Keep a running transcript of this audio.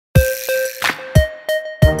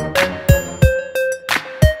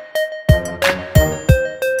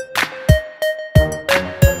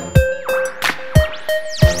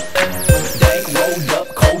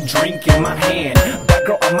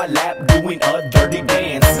a dirty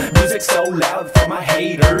dance. Music so loud for my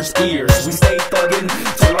haters' ears. We stay thuggin'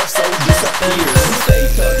 till our soul disappears. We stay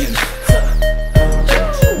thuggin',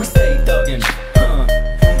 we stay thuggin',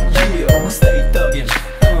 yeah, we stay thuggin',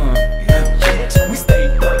 we stay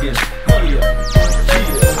thuggin',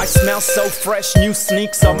 yeah. I smell so fresh, new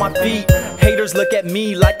sneaks on my feet. Haters look at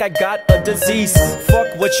me like I got a disease. Fuck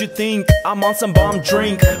what you think, I'm on some bomb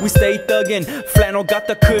drink. We stay thuggin', flannel got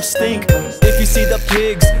the kush stink. If you see the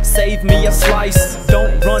pigs, save me a slice.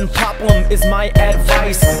 Don't run, pop 'em is my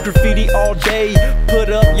advice. Graffiti all day, put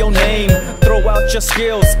up your name. Throw out your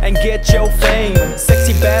skills and get your fame.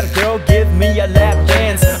 Sexy bad girl, give me a lap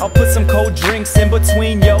dance. I'll put some cold drinks in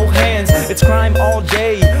between your hands. It's crime all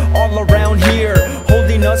day, all around here.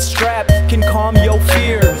 Holding a strap can calm your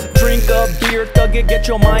fear. Drink a beer, thug it, get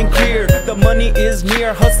your mind clear. The money is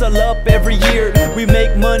near, hustle up every year. We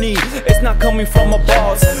make money, it's not coming from a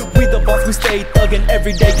boss. We the boss, we stay thuggin',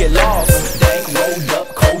 every day get lost. Dank rolled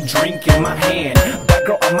up, cold drink in my hand. That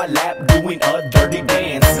girl on my lap doing a dirty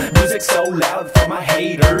dance. Music so loud for my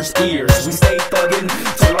haters' ears. We stay thuggin'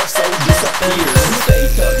 till our soul disappears. We stay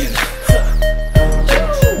thuggin',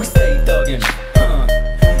 we stay thuggin',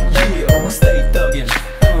 yeah, we stay thuggin',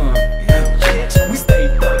 we stay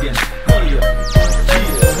thuggin',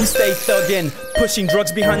 yeah, we stay thuggin'. Pushing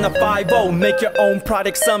drugs behind the 5-0. Make your own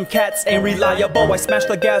product, some cats ain't reliable. I smash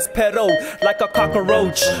the gas pedal like a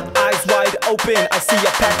cockroach. Eyes wide open, I see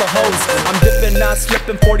a pack of hoes. I'm dipping, not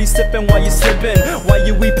slipping, 40 sipping while you slipping. While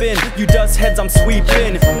you weeping, you dust heads I'm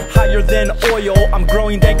sweeping. Higher than oil, I'm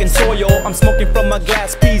growing dank in soil. I'm smoking from a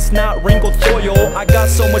glass piece, not wrinkled foil. I got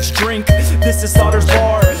so much drink, this is SOTER's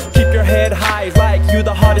bar. Keep your head high like you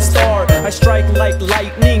the hottest star. I strike like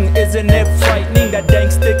lightning, isn't it frightening? That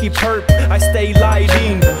dank sticky perp, I stay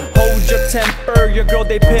lighting. Hold your temper, your girl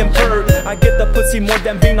they pimp her. I get the pussy more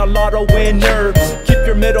than being a lotto winner. Keep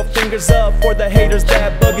your middle fingers up for the haters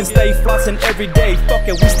that buggin'. Stay flossin' every day, fuck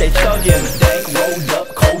it, we stay thuggin'. Dank rolled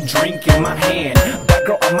up, cold drink in my hand. That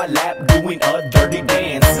girl on my lap doing a dirty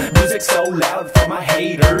dance. Music so loud for my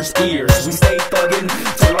haters' ears. We stay thuggin'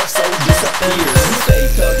 till our soul disappears. We stay